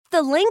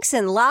The Links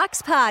and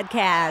Locks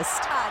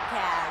Podcast.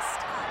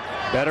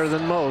 Better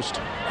than most.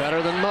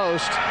 Better than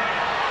most.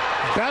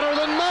 Better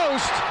than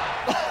most.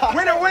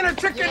 Winner, winner,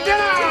 chicken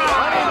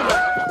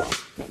dinner!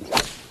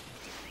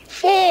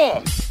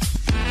 4.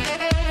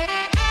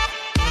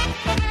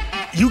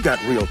 You got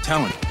real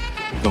talent.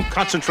 Don't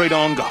concentrate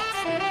on golf.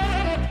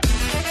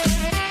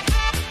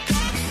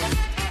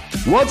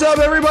 What's up,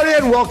 everybody,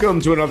 and welcome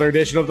to another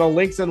edition of the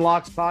Links and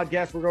Locks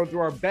Podcast. We're going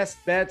through our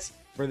best bets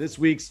for this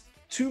week's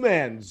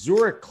two-man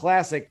Zurich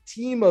Classic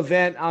team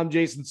event. I'm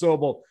Jason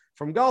Sobel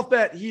from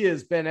GolfBet. He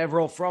is Ben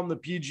Everill from the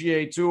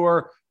PGA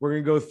Tour. We're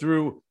going to go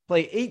through,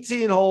 play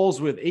 18 holes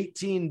with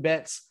 18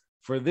 bets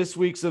for this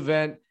week's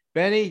event.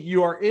 Benny,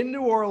 you are in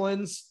New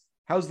Orleans.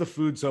 How's the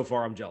food so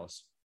far? I'm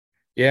jealous.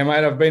 Yeah,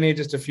 mate, I've been here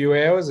just a few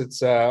hours.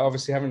 It's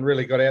obviously haven't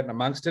really got out and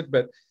amongst it,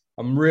 but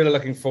I'm really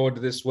looking forward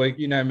to this week.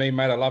 You know me,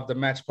 mate. I love the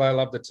match play. I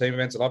love the team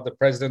events. I love the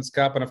President's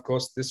Cup. And, of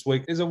course, this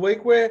week is a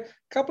week where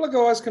a couple of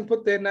guys can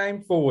put their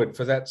name forward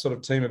for that sort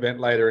of team event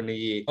later in the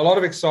year. A lot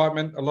of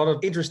excitement, a lot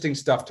of interesting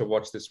stuff to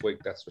watch this week,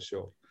 that's for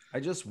sure. I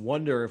just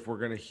wonder if we're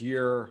going to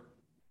hear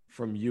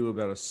from you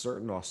about a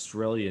certain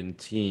Australian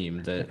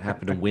team that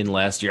happened to win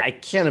last year. I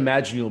can't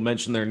imagine you'll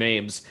mention their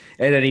names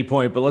at any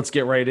point, but let's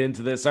get right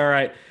into this. All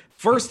right.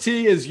 First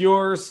tee is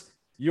yours.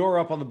 You're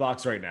up on the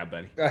box right now,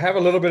 Benny. I have a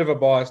little bit of a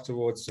bias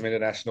towards some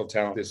international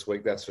talent this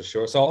week, that's for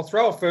sure. So I'll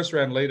throw a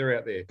first-round leader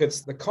out there.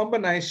 It's the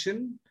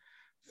combination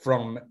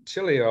from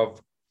Chile of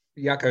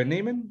Jaco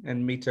Niemann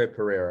and Mito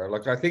Pereira.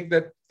 Like, I think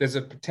that there's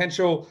a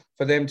potential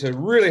for them to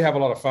really have a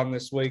lot of fun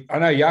this week. I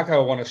know Jaco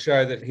will want to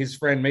show that his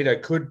friend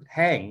Mito could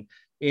hang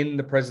in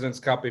the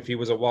President's Cup if he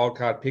was a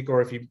wildcard pick or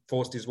if he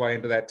forced his way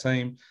into that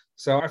team.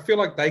 So I feel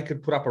like they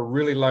could put up a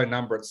really low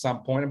number at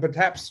some point and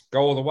perhaps go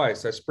all the way.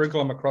 So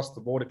sprinkle them across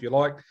the board if you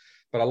like.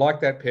 But I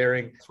like that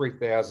pairing,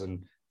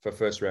 3,000 for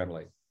first-round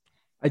lead.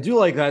 I do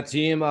like that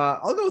team.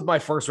 I'll go with my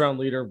first-round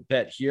leader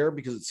bet here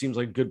because it seems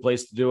like a good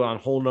place to do it on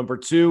hole number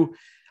 2.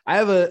 I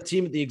have a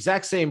team at the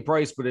exact same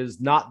price, but it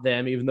is not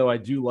them, even though I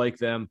do like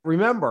them.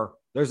 Remember,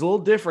 there's a little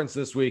difference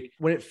this week.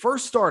 When it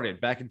first started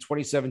back in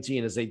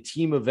 2017 as a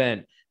team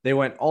event, they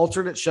went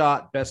alternate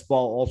shot, best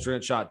ball,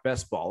 alternate shot,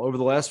 best ball. Over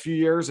the last few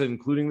years,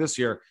 including this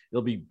year,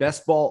 it'll be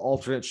best ball,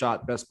 alternate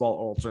shot, best ball,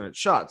 alternate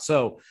shot.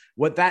 So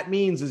what that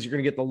means is you're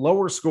going to get the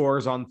lower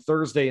scores on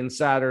Thursday and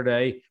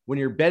Saturday. When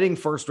you're betting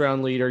first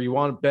round leader, you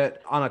want to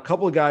bet on a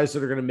couple of guys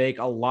that are going to make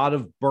a lot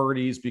of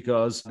birdies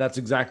because that's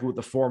exactly what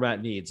the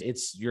format needs.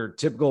 It's your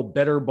typical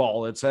better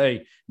ball. It's,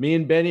 hey, me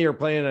and Benny are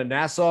playing a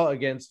Nassau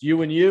against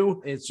you and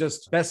you. It's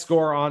just best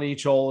score on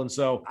each hole. And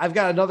so I've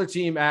got another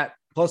team at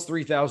plus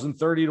 3,000,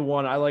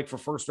 30-1. I like for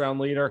first round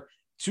leader.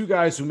 Two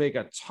guys who make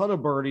a ton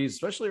of birdies,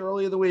 especially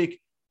early in the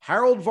week,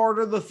 Harold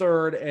Varner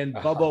III and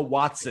Bubba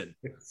Watson.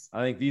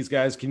 I think these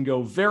guys can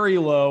go very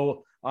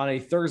low on a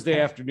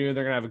Thursday afternoon.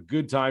 They're going to have a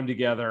good time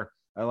together.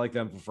 I like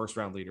them for first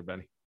round leader,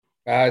 Benny.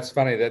 It's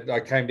funny that I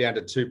came down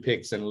to 2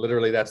 picks, and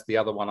literally that's the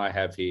other one I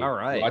have here. All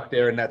right. Right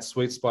there in that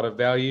sweet spot of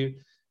value.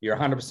 You're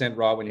 100%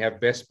 right when you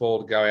have best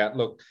ball to go out.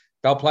 Look,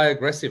 they'll play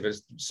aggressive.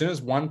 As soon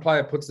as one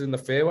player puts it in the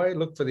fairway,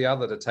 look for the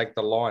other to take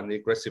the line, the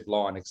aggressive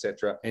line,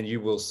 etc. And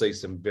you will see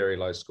some very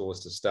low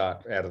scores to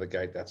start out of the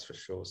gate, that's for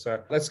sure.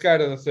 So let's go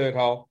to the third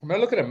hole. I'm going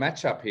to look at a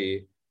matchup here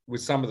with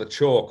some of the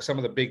chalk, some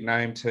of the big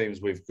name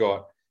teams we've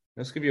got.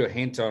 Let's give you a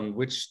hint on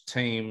which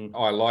team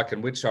I like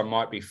and which I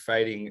might be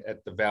fading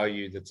at the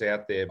value that's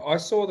out there. I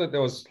saw that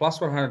there was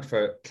plus 100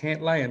 for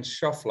Cantlay and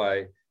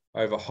Schauffele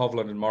over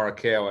Hovland and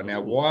Morikawa.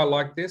 Now, why I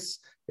like this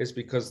is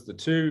because the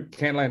two,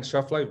 Cantlay and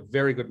Schauffele,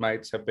 very good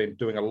mates, have been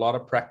doing a lot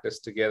of practice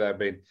together, have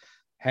been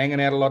hanging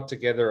out a lot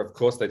together. Of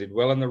course, they did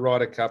well in the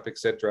Ryder Cup,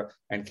 etc.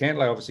 And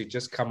Cantlay obviously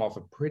just come off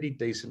a pretty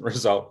decent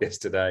result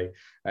yesterday.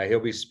 He'll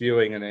be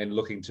spewing and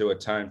looking to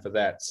atone for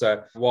that.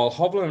 So while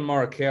Hovland and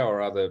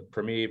Morikawa are the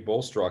premier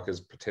ball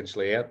strikers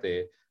potentially out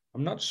there,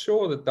 I'm not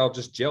sure that they'll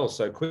just gel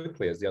so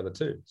quickly as the other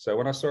two. So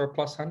when I saw a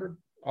plus 100,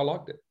 I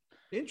liked it.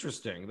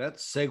 Interesting. That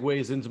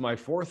segues into my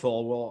fourth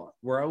hole,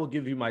 where I will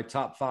give you my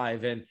top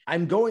 5. And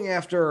I'm going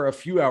after a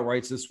few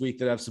outrights this week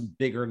that have some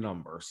bigger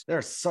numbers. There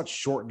are such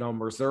short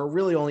numbers. There are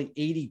really only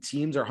 80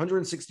 teams, or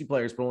 160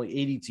 players, but only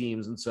 80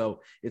 teams. And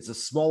so it's a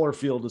smaller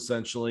field,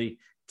 essentially,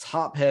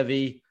 top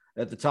heavy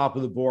at the top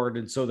of the board.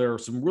 And so there are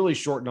some really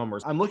short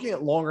numbers. I'm looking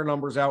at longer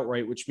numbers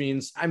outright, which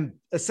means I'm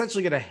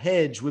essentially going to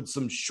hedge with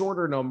some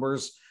shorter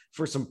numbers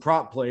for some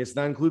prop plays.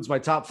 That includes my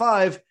top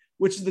 5,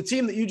 which is the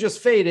team that you just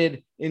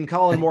faded in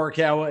Colin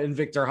Morikawa and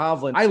Viktor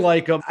Hovland. I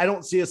like them. I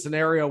don't see a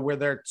scenario where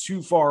they're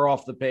too far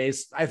off the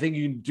pace. I think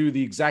you can do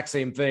the exact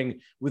same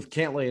thing with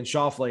Cantlay and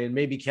Schauffele and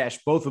maybe cash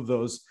both of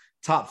those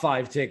top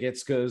 5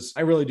 tickets because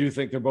I really do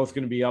think they're both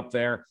going to be up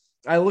there.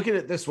 I look at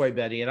it this way,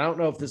 Betty, and I don't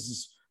know if this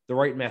is the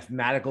right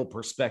mathematical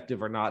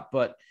perspective or not,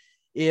 but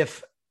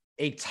if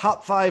a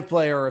top 5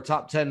 player or a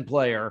top 10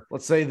 player,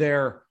 let's say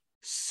they're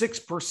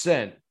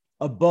 6%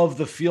 above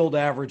the field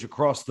average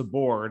across the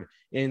board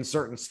in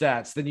certain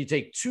stats, then you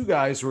take 2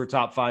 guys who are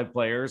top 5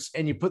 players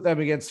and you put them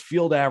against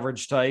field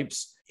average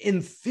types.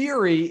 In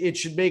theory, it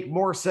should make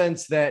more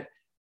sense that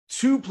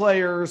 2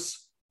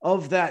 players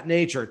of that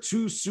nature.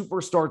 Two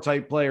superstar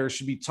type players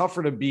should be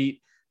tougher to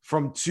beat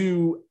from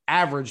two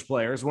average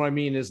players. What I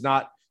mean is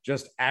not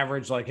just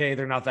average, like, hey,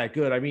 they're not that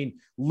good. I mean,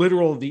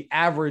 literal the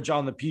average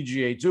on the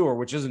PGA Tour,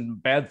 which isn't a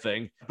bad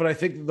thing. But I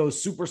think that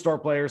those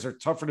superstar players are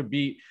tougher to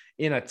beat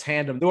in a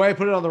tandem. The way I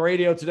put it on the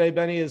radio today,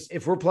 Benny, is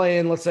if we're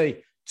playing, let's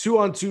say,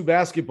 2-on-2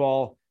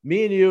 basketball,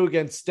 me and you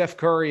against Steph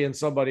Curry and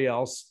somebody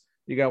else,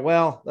 you go,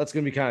 well, that's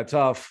going to be kind of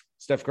tough.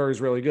 Steph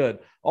Curry's really good.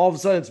 All of a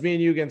sudden, it's me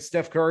and you against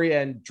Steph Curry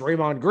and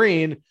Draymond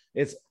Green.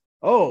 It's,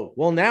 oh,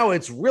 well, now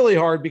it's really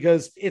hard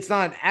because it's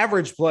not an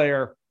average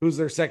player who's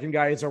their second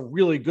guy. It's a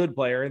really good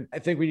player. And I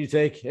think when you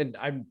take, and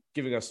I'm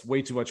giving us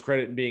way too much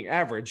credit in being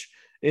average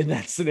in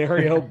that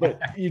scenario, but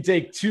you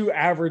take two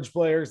average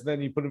players, and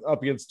then you put them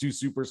up against two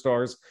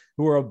superstars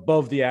who are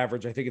above the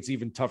average. I think it's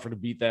even tougher to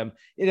beat them.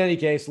 In any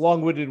case,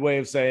 long-winded way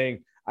of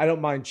saying, I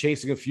don't mind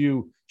chasing a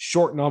few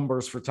short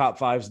numbers for top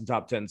fives and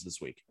top tens this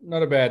week.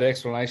 Not a bad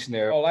explanation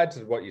there. I'll add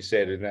to what you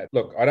said in that.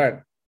 Look, I don't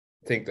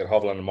think that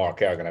Hovland and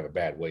Morikawa are going to have a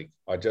bad week.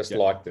 I just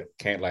like that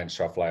Cantlay and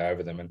Schauffele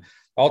over them. And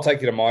I'll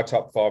take you to my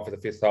top five for the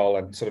fifth hole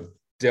and sort of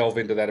delve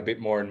into that a bit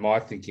more in my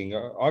thinking.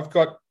 I've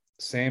got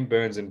Sam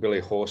Burns and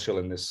Billy Horschel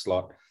in this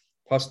slot,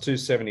 plus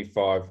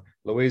 275.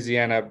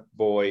 Louisiana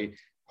boy.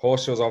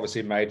 Horschel's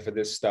obviously made for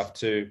this stuff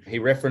too. He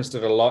referenced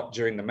it a lot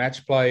during the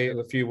match play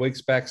a few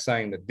weeks back,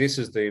 saying that this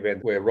is the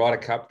event where Ryder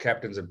Cup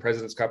captains and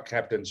President's Cup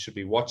captains should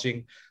be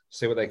watching,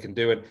 see what they can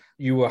do. And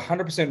you were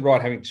 100%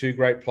 right, having two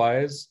great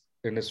players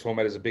in this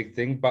format is a big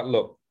thing. But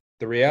look,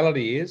 the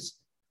reality is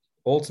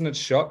alternate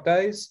shot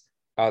days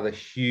are the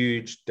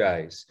huge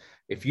days.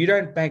 If you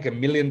don't bank 1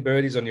 million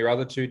birdies on your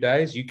other 2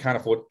 days, you can't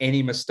afford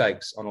any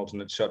mistakes on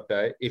alternate shot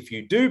day. If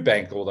you do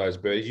bank all those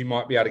birdies, you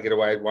might be able to get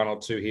away with 1 or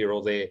 2 here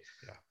or there.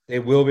 Yeah.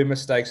 There will be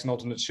mistakes in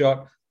alternate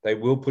shot. They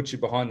will put you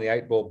behind the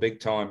 8 ball big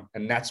time.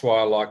 And that's why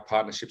I like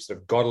partnerships that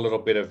have got a little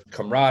bit of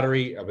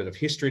camaraderie, a bit of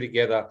history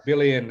together.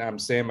 Billy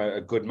and Sam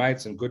are good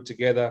mates and good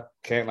together.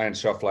 Cantlay and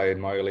Schauffele in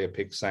my earlier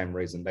pick, same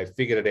reason. They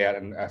figured it out,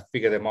 and I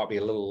figure there might be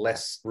a little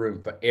less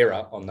room for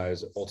error on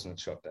those alternate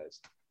shot days.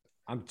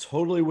 I'm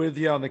totally with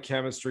you on the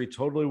chemistry,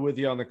 totally with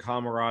you on the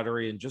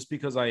camaraderie. And just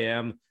because I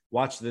am,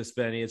 watch this,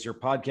 Benny, as your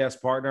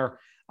podcast partner,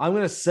 I'm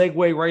going to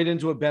segue right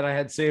into a bet I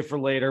had saved for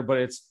later, but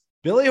it's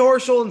Billy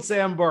Horschel and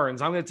Sam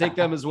Burns. I'm going to take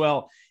them as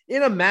well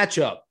in a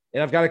matchup.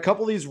 And I've got a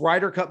couple of these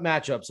Ryder Cup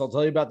matchups. I'll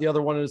tell you about the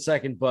other one in a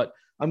second, but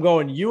I'm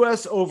going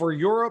US over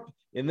Europe.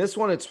 In this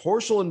one, it's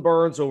Horschel and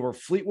Burns over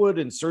Fleetwood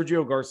and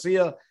Sergio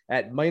Garcia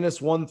at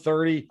minus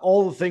 130.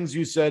 All the things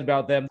you said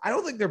about them, I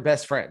don't think they're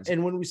best friends.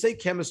 And when we say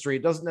chemistry,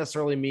 it doesn't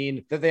necessarily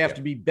mean that they have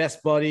to be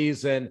best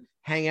buddies and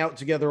hang out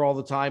together all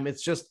the time.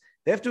 It's just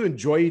they have to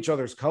enjoy each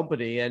other's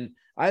company. And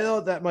I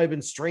thought that might have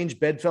been strange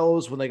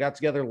bedfellows when they got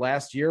together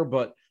last year,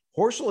 but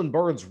Horschel and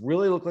Burns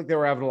really looked like they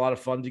were having a lot of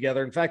fun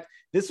together. In fact,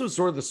 this was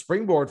sort of the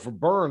springboard for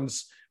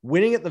Burns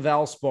winning at the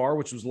Valspar,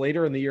 which was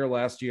later in the year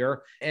last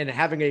year, and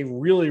having a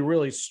really,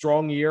 really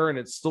strong year, and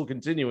it's still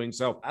continuing.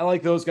 So I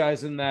like those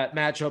guys in that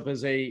matchup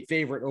as a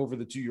favorite over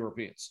the two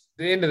Europeans.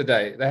 At the end of the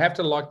day, they have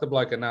to like the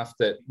bloke enough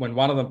that when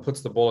one of them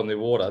puts the ball in the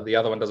water, the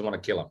other one doesn't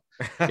want to kill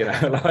him. You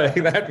know, like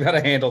they've got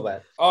to handle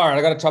that. All right,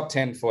 I got a top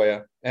 10 for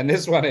you. And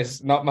this one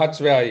is not much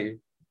value.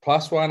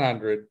 Plus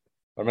 100.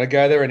 I'm going to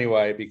go there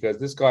anyway because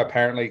this guy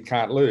apparently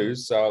can't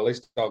lose. So at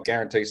least I'll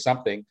guarantee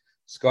something.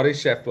 Scotty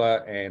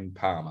Scheffler and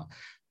Palmer.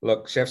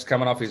 Look, Sheff's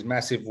coming off his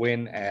massive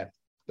win at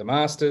the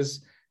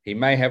Masters. He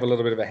may have a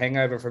little bit of a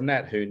hangover from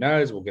that. Who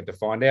knows? We'll get to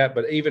find out.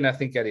 But even I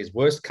think at his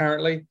worst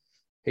currently,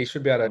 he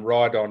should be able to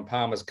ride on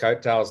Palmer's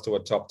coattails to a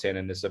top 10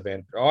 in this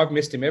event. I've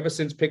missed him ever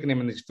since picking him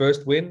in his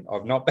first win.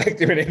 I've not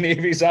backed him in any of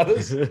his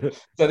others.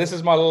 So this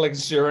is my little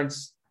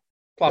insurance.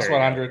 Plus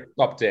 100,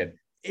 top 10.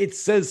 It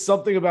says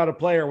something about a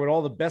player when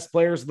all the best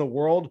players in the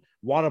world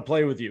want to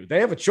play with you.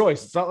 They have a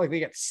choice. It's not like they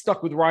get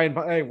stuck with Ryan.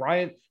 Hey,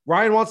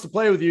 Ryan wants to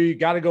play with you. You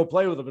got to go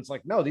play with him. It's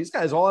like, no, these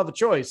guys all have a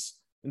choice.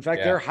 In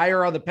fact, they're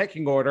higher on the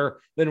pecking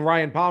order than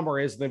Ryan Palmer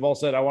is. And they've all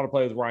said, I want to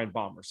play with Ryan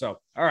Palmer. So,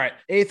 all right,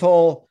 8th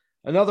hole,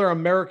 another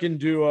American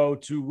duo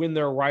to win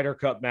their Ryder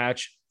Cup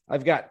match.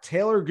 I've got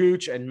Taylor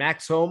Gooch and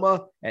Max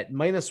Homa at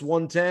minus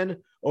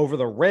 110 over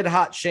the red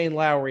hot Shane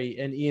Lowry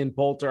and Ian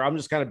Poulter. I'm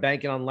just kind of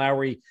banking on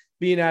Lowry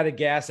being out of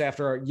gas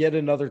after yet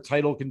another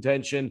title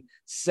contention,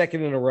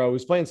 second in a row.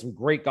 He's playing some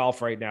great golf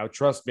right now.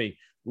 Trust me.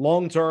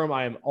 Long-term,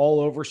 I am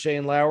all over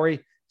Shane Lowry.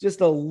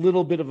 Just a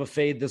little bit of a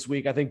fade this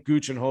week. I think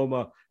Gooch and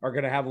Homa are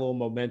going to have a little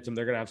momentum.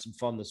 They're going to have some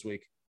fun this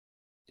week.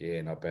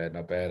 Yeah, not bad,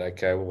 not bad.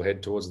 Okay, we'll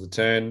head towards the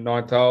turn.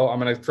 9th hole. I'm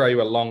going to throw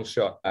you a long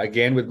shot.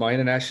 Again, with my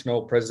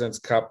International President's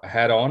Cup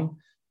hat on,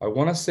 I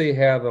want to see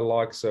how the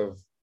likes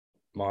of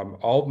my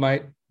old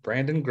mate,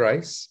 Brandon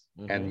Grace,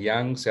 and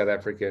young South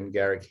African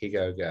Garrick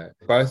Higo go.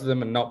 Both of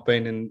them have not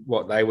been in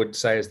what they would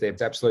say is their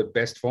absolute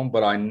best form,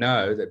 but I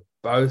know that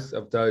both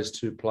of those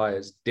two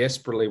players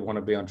desperately want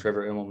to be on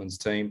Trevor Immelman's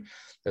team.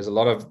 There's a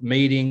lot of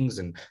meetings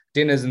and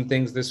dinners and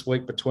things this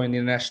week between the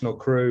international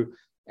crew,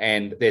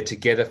 and they're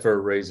together for a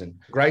reason.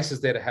 Grace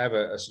is there to have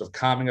a sort of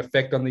calming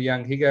effect on the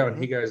young Higo,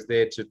 and Higo is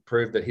there to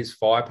prove that his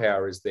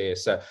firepower is there.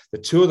 So the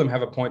two of them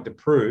have a point to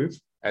prove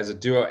as a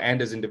duo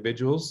and as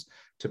individuals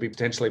to be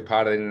potentially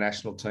part of the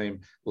international team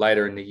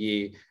later in the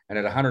year. And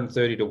at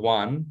 130 to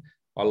 1,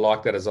 I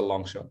like that as a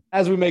long shot.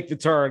 As we make the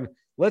turn,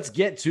 let's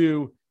get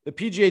to the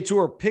PGA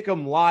Tour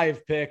Pick'em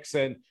Live picks.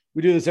 And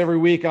we do this every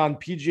week on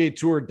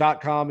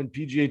PGAtour.com and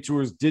PGA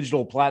Tour's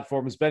digital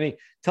platforms. Benny,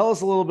 tell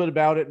us a little bit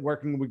about it and where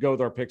can we go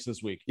with our picks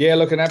this week? Yeah,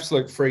 look, an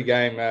absolute free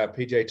game,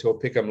 PGA Tour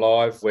Pick'em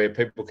Live, where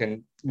people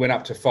can win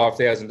up to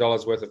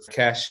 $5,000 worth of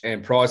cash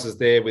and prizes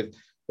there. With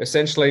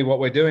essentially what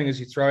we're doing is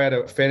you throw out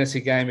a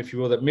fantasy game, if you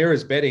will, that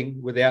mirrors betting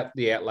without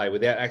the outlay,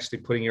 without actually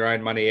putting your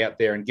own money out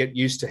there, and get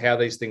used to how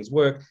these things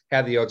work,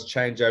 how the odds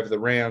change over the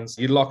rounds.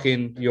 You lock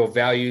in your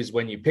values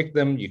when you pick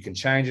them. You can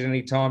change at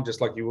any time, just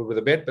like you would with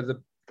a bet. But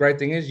the great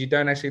thing is you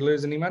don't actually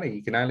lose any money.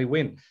 You can only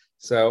win.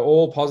 So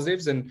all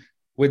positives. And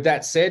with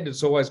that said,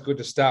 it's always good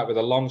to start with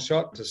a long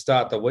shot to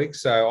start the week.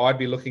 So I'd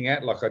be looking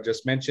at, like I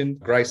just mentioned,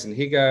 Grayson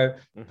Higo,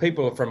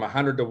 people from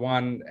 100 to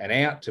 1 and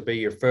out to be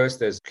your first.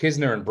 There's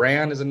Kisner and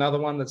Brown is another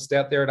one that's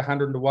out there at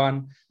 100 to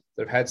 1.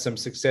 They've had some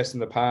success in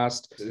the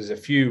past. There's a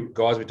few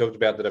guys we talked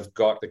about that have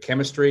got the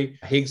chemistry.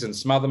 Higgs and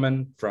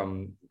Smotherman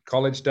from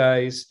college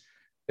days.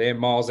 They're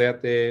miles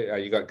out there.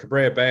 You got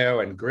Cabrera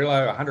Bao and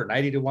Grillo,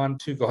 180 to 1.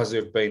 Two guys who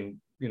have been,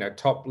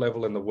 top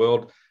level in the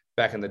world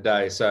back in the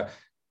day. So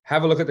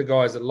have a look at the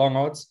guys at long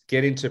odds,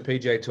 get into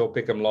PGA Tour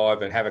Pick'em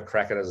Live and have a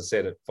crack at, as I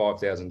said, at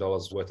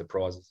 $5,000 worth of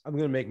prizes. I'm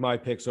going to make my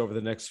picks over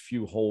the next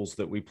few holes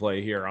that we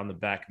play here on the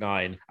back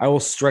nine. I will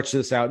stretch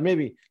this out,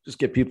 maybe just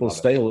get people to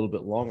stay a little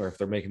bit longer if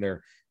they're making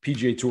their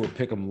PGA Tour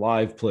Pick'em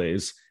Live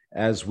plays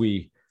as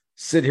we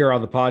sit here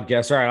on the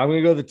podcast. All right, I'm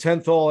going to go to the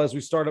 10th hole as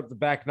we start up the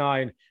back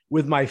nine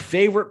with my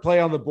favorite play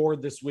on the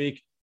board this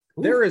week.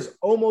 Ooh. There is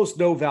almost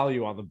no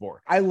value on the board.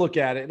 I look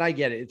at it and I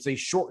get it. It's a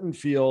shortened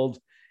field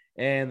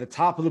and the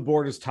top of the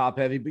board is top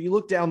heavy, but you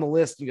look down the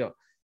list and you go,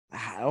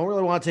 I don't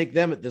really want to take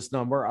them at this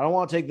number. I don't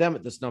want to take them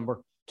at this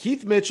number.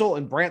 Keith Mitchell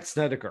and Brandt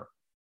Snedeker,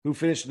 who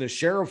finished in a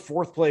share of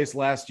fourth place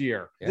last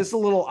year. Yeah. This is a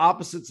little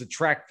opposites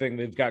attract thing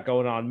they've got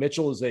going on.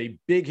 Mitchell is a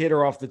big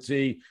hitter off the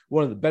tee,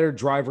 one of the better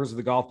drivers of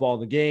the golf ball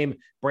in the game.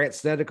 Brandt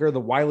Snedeker, the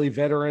wily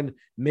veteran,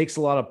 makes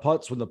a lot of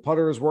putts when the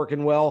putter is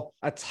working well.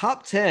 A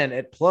top 10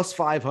 at plus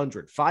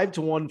 500,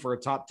 5-1 for a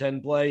top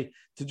 10 play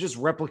to just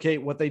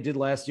replicate what they did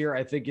last year,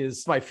 I think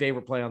is my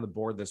favorite play on the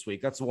board this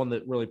week. That's the one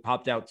that really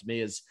popped out to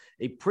me as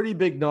a pretty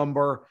big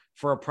number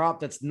for a prop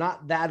that's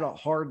not that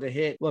hard to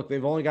hit. Look,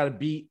 they've only got to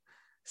beat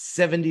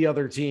 70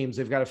 other teams.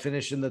 They've got to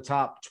finish in the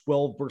top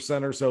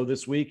 12% or so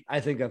this week. I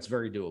think that's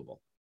very doable.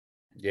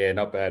 Yeah,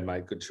 not bad,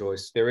 mate. Good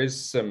choice. There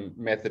is some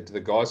method to the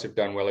guys who've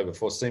done well here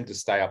before, seem to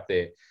stay up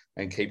there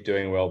and keep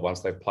doing well once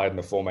they've played in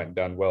the format and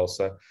done well.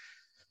 So,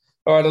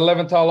 all right,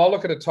 11th hole, I'll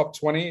look at a top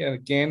 20. And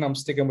again, I'm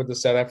sticking with the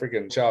South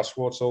African. Charles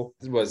Schwartzel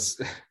was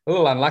a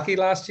little unlucky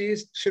last year,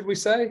 should we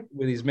say,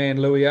 with his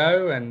man Louis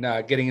O and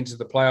getting into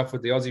the playoff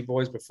with the Aussie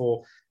boys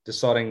before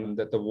deciding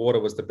that the water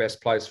was the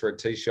best place for a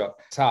tee shot.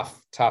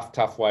 Tough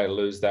way to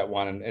lose that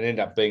one and end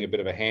up being a bit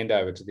of a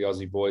handover to the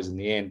Aussie boys in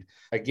the end.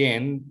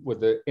 Again,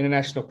 with the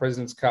International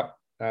President's Cup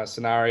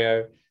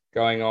scenario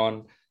going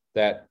on,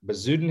 that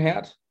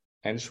Bezuidenhout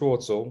and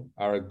Schwartzel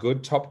are a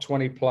good top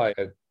 20 play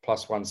at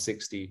plus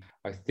 160.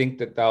 I think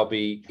that they'll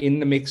be in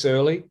the mix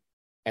early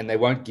and they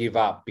won't give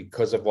up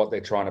because of what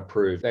they're trying to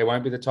prove. They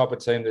won't be the type of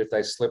team that if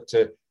they slip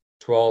to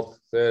 12th,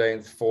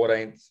 13th,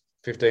 14th,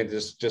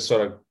 15th, just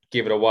sort of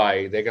give it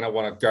away. They're going to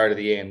want to go to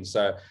the end.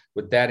 So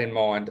with that in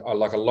mind, I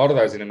like a lot of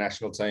those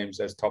international teams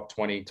as top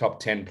 20, top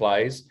 10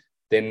 plays.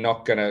 They're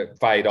not going to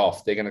fade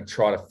off. They're going to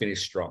try to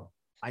finish strong.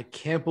 I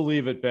can't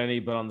believe it, Benny,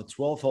 but on the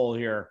 12th hole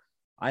here,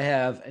 I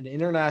have an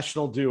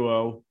international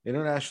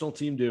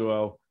team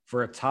duo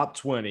for a top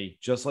 20,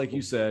 just like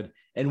you said,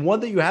 and one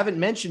that you haven't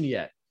mentioned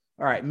yet.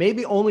 All right,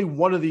 maybe only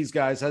one of these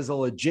guys has a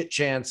legit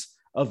chance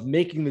of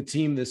making the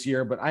team this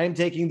year, but I am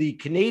taking the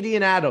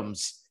Canadian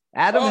Adams,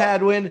 Adam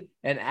Hadwin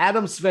and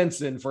Adam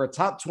Svensson for a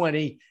top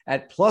 20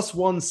 at plus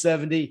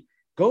 170.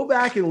 Go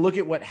back and look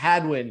at what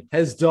Hadwin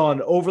has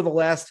done over the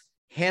last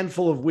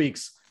handful of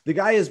weeks. The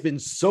guy has been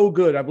so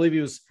good. I believe he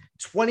was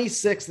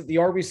 26th at the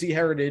RBC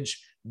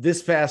Heritage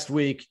this past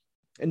week.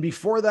 And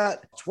before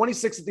that,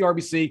 26th at the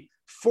RBC,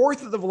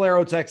 4th at the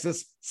Valero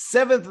Texas,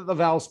 7th at the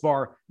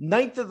Valspar,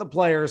 9th at the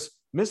Players,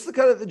 missed the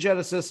cut at the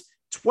Genesis,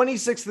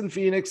 26th in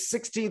Phoenix,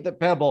 16th at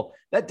Pebble.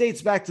 That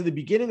dates back to the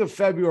beginning of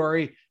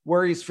February,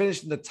 where he's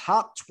finished in the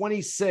top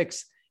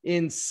 26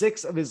 in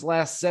 6 of his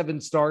last 7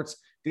 starts.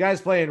 The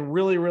guy's playing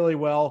really, really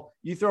well.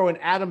 You throw in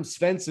Adam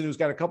Svensson, who's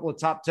got a couple of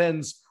top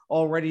 10s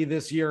already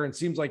this year and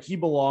seems like he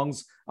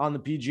belongs on the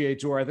PGA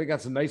Tour. I think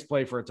that's a nice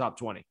play for a top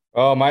 20.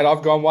 Oh, mate,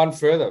 I've gone one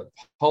further.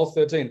 Hole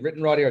 13,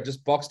 written right here. I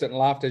just boxed it and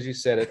laughed as you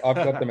said it. I've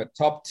got them at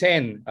top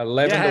 10,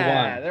 11 to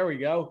 1. There we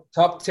go.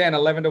 Top 10,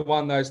 11 to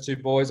 1, those two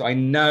boys. I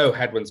know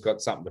Hadwin's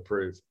got something to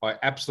prove. I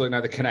absolutely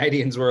know the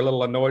Canadians were a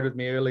little annoyed with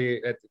me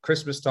early at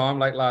Christmas time,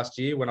 late last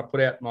year, when I put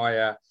out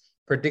my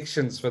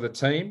predictions for the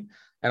team.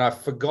 and I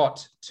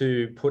forgot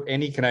to put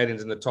any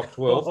Canadians in the top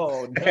 12.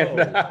 Oh, no. And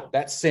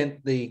that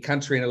sent the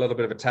country in a little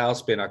bit of a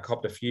tailspin. I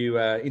copped a few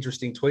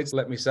interesting tweets,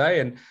 let me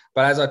say.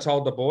 But as I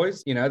told the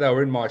boys, they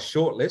were in my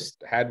short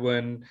list.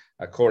 Hadwin,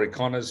 Corey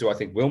Connors, who I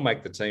think will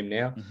make the team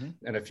now,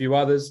 and a few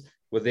others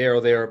were there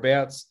or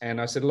thereabouts. And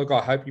I said, look,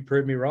 I hope you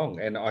prove me wrong.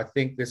 And I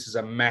think this is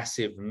a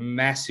massive,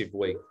 massive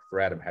week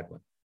for Adam Hadwin.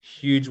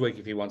 Huge week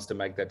if he wants to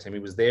make that team. He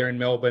was there in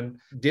Melbourne,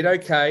 did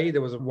okay.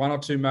 There was one or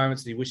two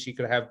moments that he wished he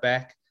could have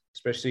back,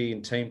 especially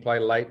in team play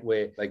late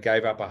where they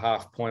gave up a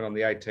half point on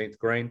the 18th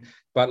green.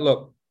 But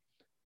look,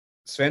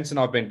 Svensson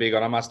I've been big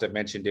on. I must have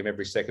mentioned him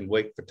every second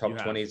week for top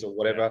 20s or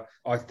whatever.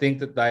 Yeah. I think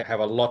that they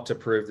have a lot to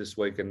prove this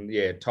week. And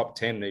top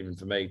 10 even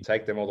for me,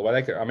 take them all the way.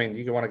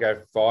 You can want to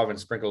go 5 and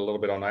sprinkle a little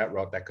bit on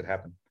outright. That could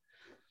happen.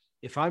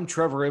 If I'm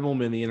Trevor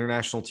Immelman, the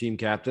international team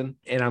captain,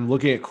 and I'm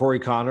looking at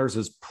Corey Connors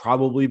as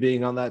probably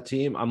being on that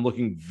team, I'm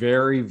looking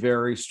very,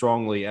 very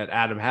strongly at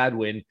Adam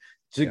Hadwin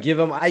to give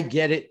him, I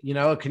get it,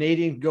 a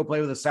Canadian can go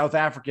play with a South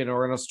African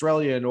or an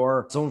Australian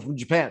or someone from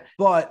Japan,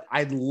 but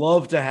I'd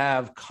love to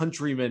have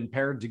countrymen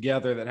paired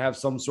together that have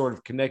some sort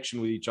of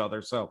connection with each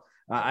other. So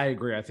I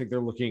agree. I think they're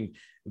looking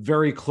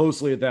very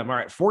closely at them. All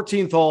right,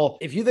 14th hole.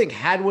 If you think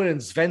Hadwin and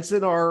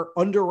Svensson are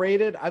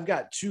underrated, I've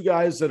got two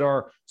guys that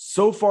are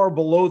so far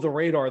below the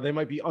radar, they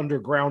might be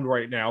underground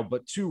right now,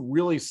 but two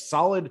really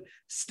solid,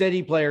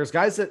 steady players,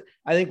 guys that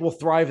I think will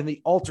thrive in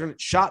the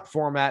alternate shot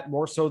format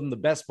more so than the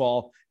best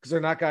ball, because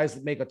they're not guys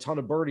that make a ton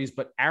of birdies,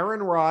 but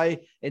Aaron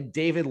Rai and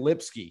David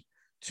Lipsky.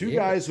 Two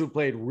guys who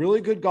played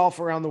really good golf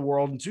around the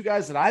world, and two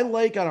guys that I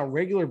like on a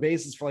regular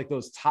basis for like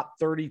those top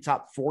 30,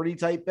 top 40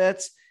 type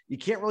bets. You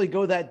can't really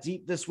go that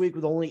deep this week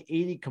with only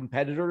 80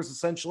 competitors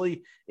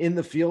essentially in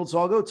the field. So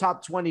I'll go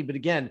top 20. But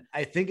again,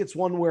 I think it's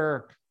one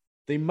where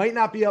they might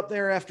not be up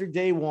there after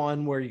day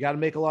one, where you got to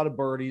make a lot of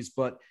birdies,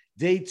 but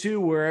day two,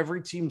 where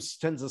every team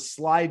tends to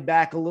slide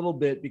back a little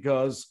bit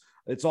because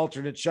it's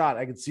alternate shot.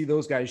 I could see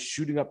those guys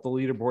shooting up the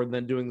leaderboard and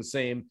then doing the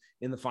same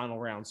in the final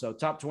round. So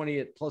top 20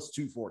 at plus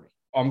 240.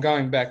 I'm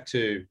going back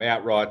to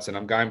outrights and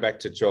I'm going back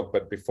to chalk.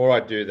 But before I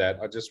do that,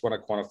 I just want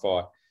to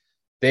quantify.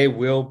 There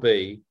will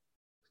be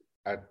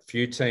a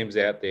few teams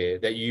out there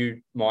that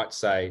you might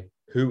say,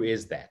 who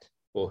is that?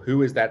 Or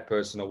who is that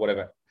person or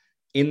whatever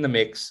in the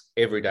mix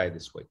every day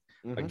this week.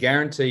 I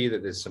guarantee you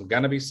that there's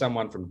going to be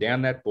someone from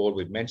down that board.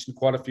 We've mentioned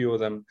quite a few of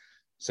them.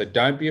 So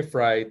don't be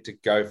afraid to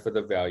go for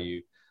the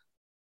value.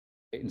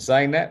 In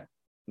saying that,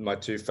 my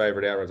two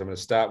favorite outrights, I'm going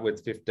to start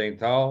with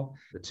 15th hole.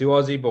 The two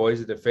Aussie boys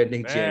are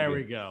defending champion. There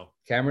we go.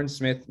 Cameron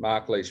Smith,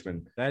 Mark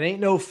Leishman. That ain't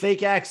no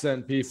fake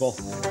accent, people.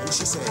 And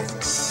she said,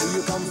 do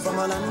you come from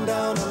a land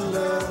down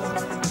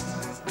under?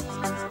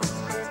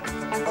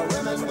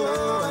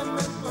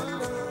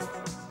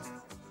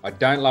 I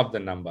don't love the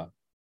number.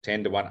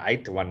 10 to 1,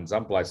 8 to 1 in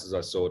some places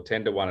I saw,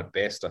 10 to 1 at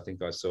best, I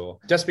think I saw.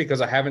 Just because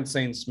I haven't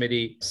seen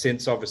Smitty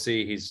since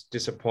obviously his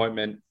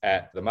disappointment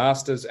at the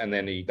Masters. And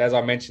then he, as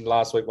I mentioned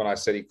last week when I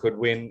said he could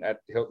win at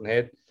Hilton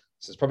Head,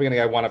 so it's probably going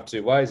to go one of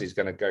two ways. He's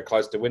going to go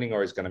close to winning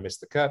or he's going to miss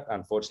the cut.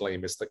 Unfortunately, he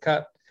missed the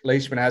cut.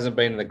 Leishman hasn't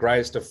been in the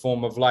greatest of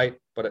form of late,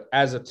 but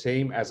as a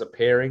team, as a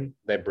pairing,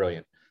 they're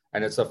brilliant.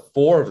 And it's the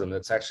four of them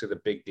that's actually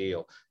the big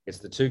deal. It's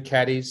the two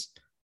caddies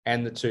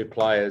and the two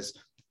players.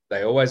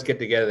 They always get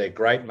together. They're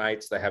great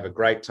mates. They have a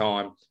great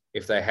time.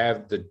 If they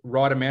have the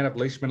right amount of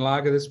Leishman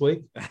lager this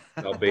week,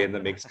 they'll be in the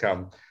mix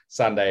come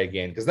Sunday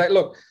again. Because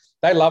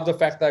they love the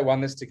fact they won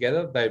this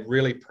together. They're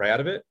really proud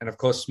of it. And of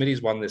course,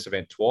 Smitty's won this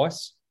event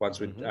twice, once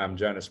with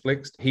Jonas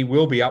Flixt. He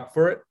will be up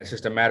for it. It's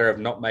just a matter of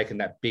not making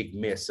that big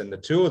miss. And the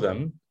two of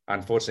them,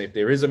 unfortunately, if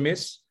there is a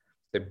miss,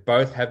 they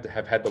both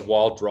have had the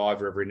wild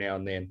driver every now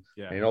and then.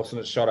 Yeah. And in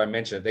alternate shot, I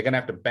mentioned, they're going to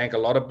have to bank a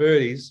lot of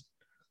birdies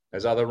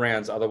as other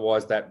rounds.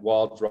 Otherwise, that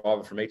wild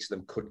driver from each of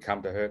them could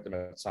come to hurt them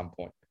at some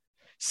point.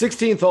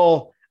 16th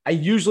hole. I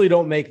usually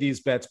don't make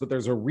these bets, but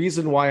there's a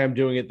reason why I'm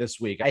doing it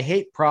this week. I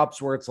hate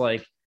props where it's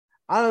like,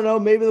 I don't know,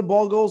 maybe the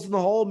ball goes in the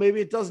hole,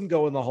 maybe it doesn't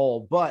go in the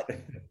hole. But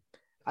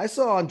I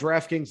saw on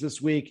DraftKings this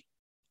week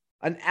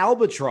an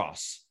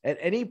albatross at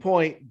any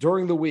point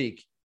during the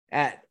week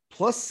at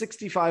plus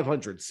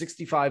 6,500,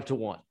 65 to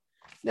 1.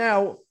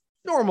 Now,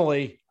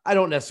 normally, I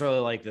don't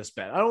necessarily like this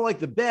bet. I don't like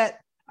the bet.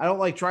 I don't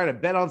like trying to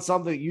bet on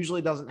something that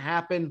usually doesn't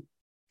happen.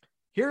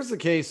 Here's the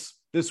case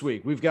this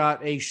week. We've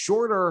got a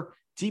shorter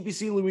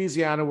TPC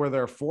Louisiana where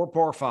there are 4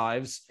 par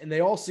 5s, and they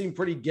all seem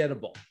pretty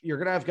gettable. You're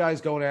going to have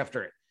guys going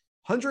after it.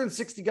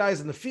 160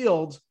 guys in the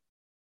field,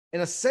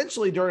 and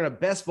essentially during a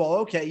best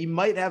ball, okay, you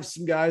might have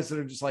some guys that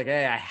are just like,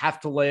 hey, I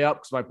have to lay up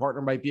because my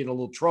partner might be in a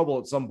little trouble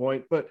at some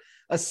point. But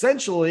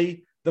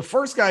essentially, the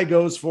first guy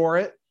goes for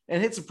it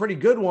and hits a pretty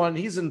good one.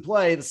 He's in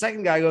play. The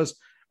second guy goes,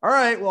 all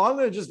right, well, I'm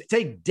going to just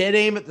take dead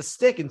aim at the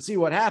stick and see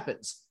what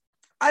happens.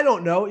 I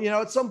don't know.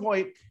 At some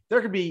point,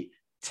 there could be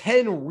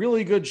 10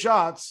 really good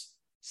shots,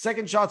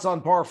 second shots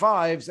on par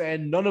 5s,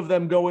 and none of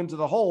them go into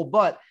the hole.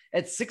 But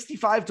at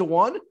 65 to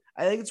 1,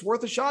 I think it's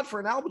worth a shot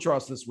for an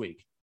albatross this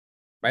week.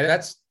 Mate,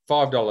 that's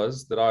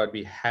 $5 that I would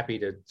be happy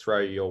to throw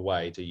your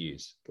way to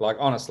use. Like,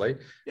 honestly,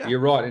 You're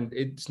right. And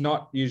it's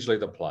not usually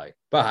the play.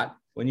 But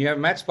when you have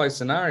a match play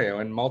scenario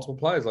and multiple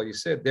players, like you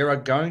said, there are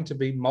going to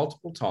be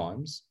multiple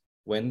times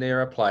when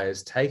there are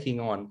players taking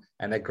on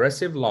an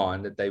aggressive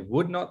line that they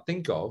would not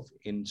think of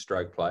in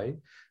stroke play,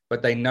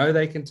 but they know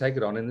they can take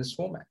it on in this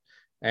format.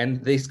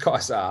 And these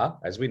guys are,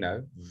 as we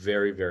know,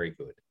 very, very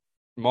good.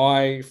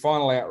 My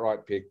final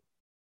outright pick,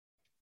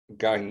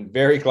 going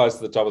very close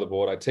to the top of the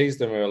board. I teased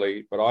them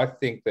early, but I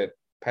think that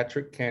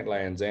Patrick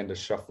Cantlay and Xander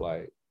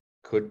Schauffele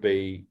could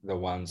be the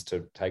ones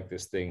to take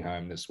this thing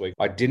home this week.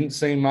 I didn't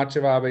see much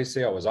of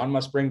RBC. I was on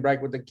my spring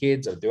break with the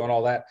kids. I was doing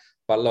all that.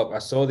 But look, I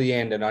saw the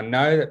end, and I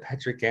know that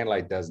Patrick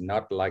Cantlay does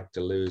not like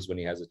to lose when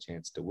he has a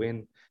chance to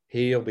win.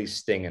 He'll be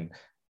stinging.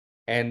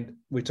 And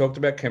we talked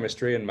about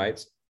chemistry and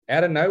mates.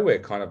 Out of nowhere,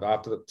 kind of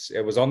after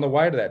it was on the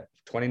way to that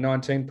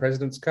 2019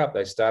 President's Cup,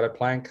 they started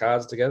playing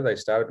cards together. They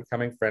started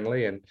becoming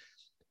friendly, and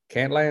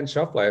Cantlay and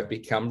Schauffele have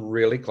become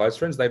really close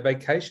friends. They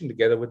vacation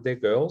together with their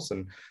girls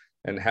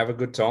and have a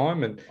good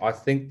time. And I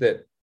think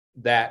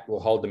that will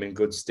hold them in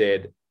good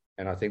stead.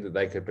 And I think that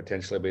they could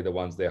potentially be the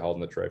ones there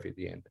holding the trophy at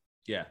the end.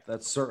 Yeah,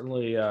 that's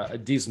certainly a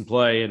decent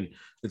play. And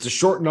it's a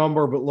short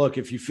number, but look,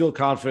 if you feel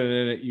confident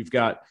in it, you've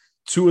got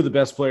two of the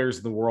best players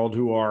in the world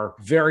who are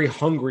very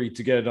hungry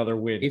to get another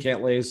win.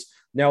 Cantlay's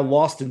now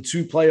lost in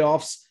 2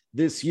 playoffs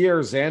this year.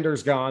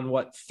 Xander's gone,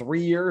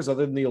 3 years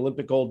other than the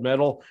Olympic gold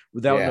medal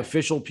without an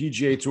official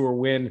PGA Tour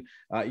win.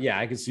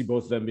 I can see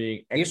both of them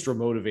being extra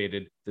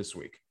motivated this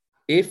week.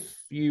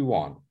 If you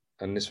want,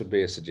 and this would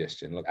be a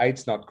suggestion, look,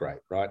 8's not great,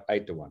 right?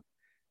 8-1.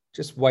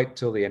 Just wait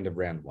till the end of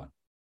round 1.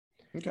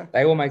 Okay.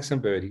 They will make some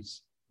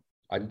birdies.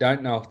 I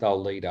don't know if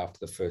they'll lead after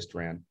the first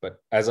round, but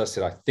as I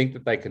said, I think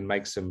that they can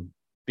make some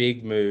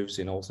big moves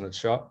in alternate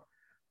shot.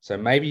 So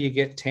maybe you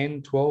get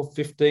 10, 12,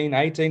 15,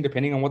 18,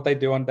 depending on what they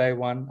do on day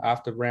 1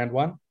 after round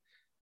 1.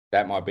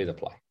 That might be the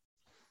play.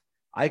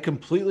 I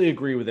completely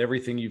agree with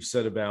everything you've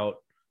said about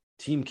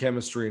team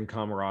chemistry and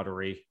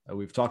camaraderie.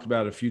 We've talked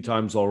about it a few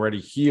times already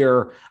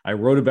here. I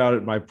wrote about it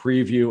in my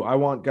preview. I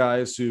want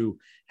guys who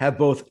have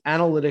both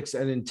analytics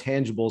and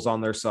intangibles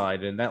on their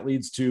side. And that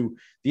leads to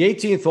the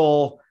 18th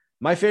hole,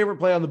 my favorite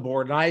play on the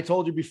board. And I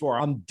told you before,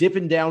 I'm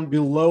dipping down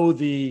below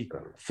the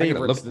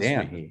favorites this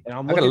week. Here. And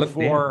I'm looking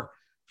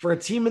for a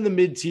team in the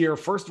mid-tier.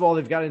 First of all,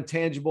 they've got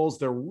intangibles.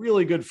 They're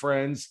really good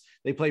friends.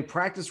 They play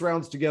practice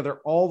rounds together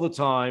all the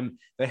time.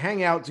 They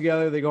hang out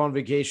together. They go on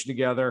vacation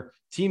together.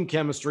 Team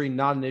chemistry,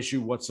 not an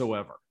issue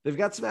whatsoever. They've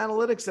got some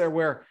analytics there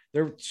where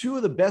they're two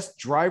of the best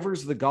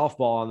drivers of the golf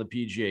ball on the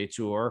PGA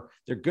Tour.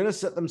 They're going to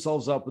set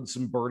themselves up with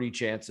some birdie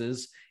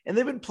chances, and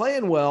they've been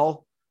playing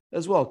well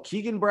as well.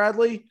 Keegan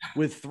Bradley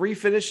with 3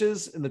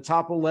 finishes in the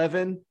top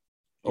 11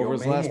 over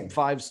his last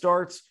 5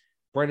 starts.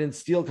 Brendan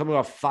Steele coming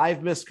off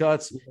 5 missed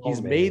cuts.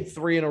 He's made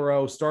 3 in a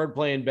row, started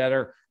playing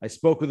better. I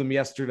spoke with him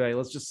yesterday.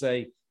 Let's just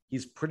say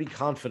he's pretty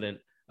confident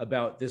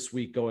about this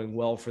week going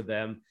well for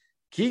them.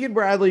 Keegan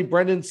Bradley,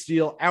 Brendan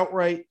Steele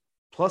outright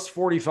plus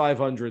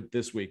 4,500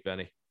 this week,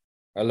 Benny.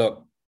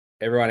 Look,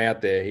 everyone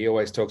out there, he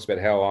always talks about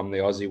how I'm the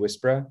Aussie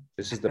whisperer.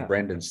 This is the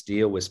Brendan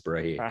Steele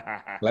whisperer here.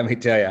 Let me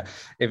tell you,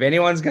 if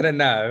anyone's going to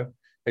know,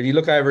 if you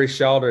look over his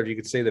shoulder, if you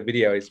could see the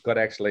video, he's got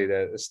actually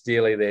the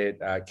Steely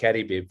there,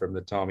 caddy bib from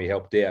the time he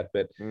helped out.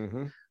 But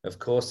of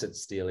course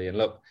it's Steely. And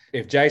look,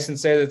 if Jason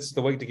says it's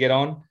the week to get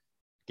on,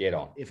 get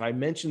on. If I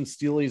mention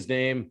Steely's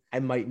name, I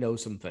might know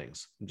some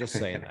things. I'm just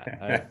saying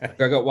that.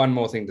 I got one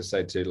more thing to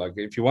say too. Like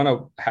if you want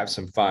to have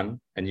some fun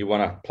and you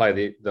want to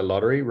play the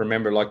lottery,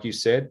 remember, like you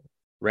said,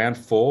 round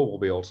 4 will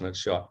be alternate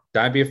shot.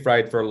 Don't be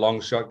afraid for a long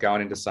shot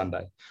going into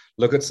Sunday.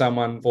 Look at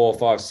someone 4,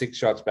 5, 6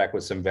 shots back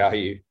with some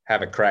value.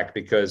 Have a crack,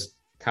 because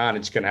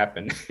carnage can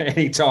happen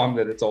anytime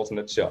that it's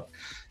alternate shot.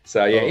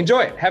 So,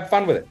 enjoy it. Have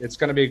fun with it. It's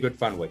going to be a good,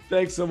 fun week.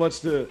 Thanks so much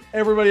to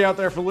everybody out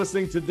there for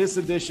listening to this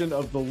edition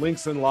of the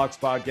Links and Locks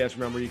podcast.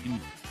 Remember, you can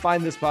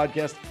find this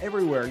podcast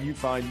everywhere you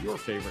find your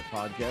favorite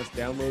podcast.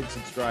 Download,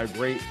 subscribe,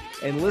 rate,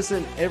 and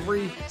listen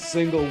every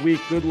single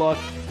week. Good luck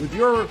with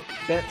your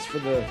bets for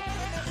the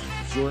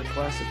Zurich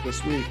Classic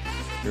this week.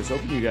 Here's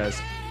hoping you guys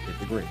hit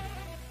the green.